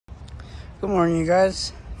Good morning, you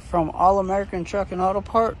guys. From All American Truck and Auto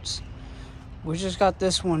Parts. We just got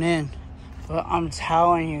this one in, but I'm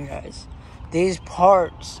telling you guys, these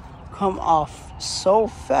parts come off so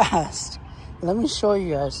fast. Let me show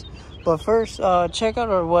you guys. But first, check out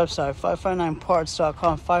our website,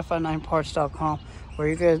 559parts.com, 559parts.com, where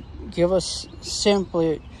you could give us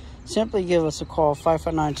simply give us a call,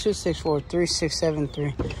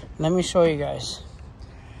 559-264-3673. Let me show you guys.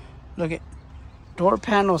 Look at door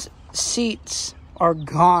panels, seats are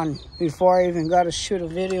gone before I even got to shoot a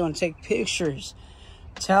video and take pictures.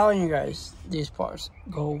 I'm telling you guys, these parts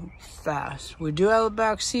go fast. We do have the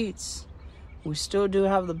back seats. We still do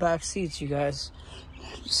have the back seats, you guys.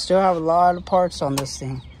 Still have a lot of parts on this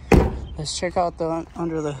thing. Let's check out the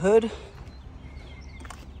under the hood.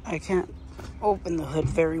 I can't open the hood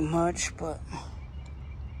very much, but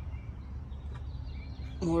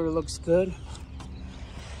motor looks good.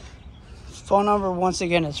 Phone number once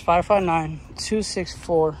again is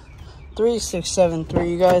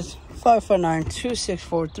 559-264-3673. You guys,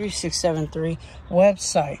 559-264-3673.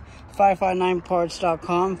 Website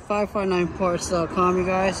 559parts.com, 559parts.com. You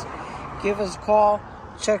guys, give us a call.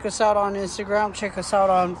 Check us out on Instagram. Check us out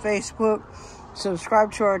on Facebook.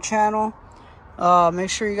 Subscribe to our channel. Make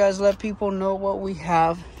sure you guys let people know what we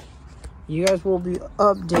have. You guys will be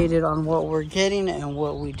updated on what we're getting and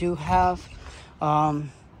what we do have.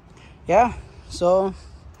 Yeah, so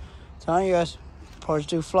telling you guys, parts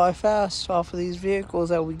do fly fast off of these vehicles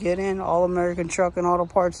that we get in. All American Truck and Auto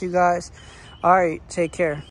Parts, you guys. All right, take care.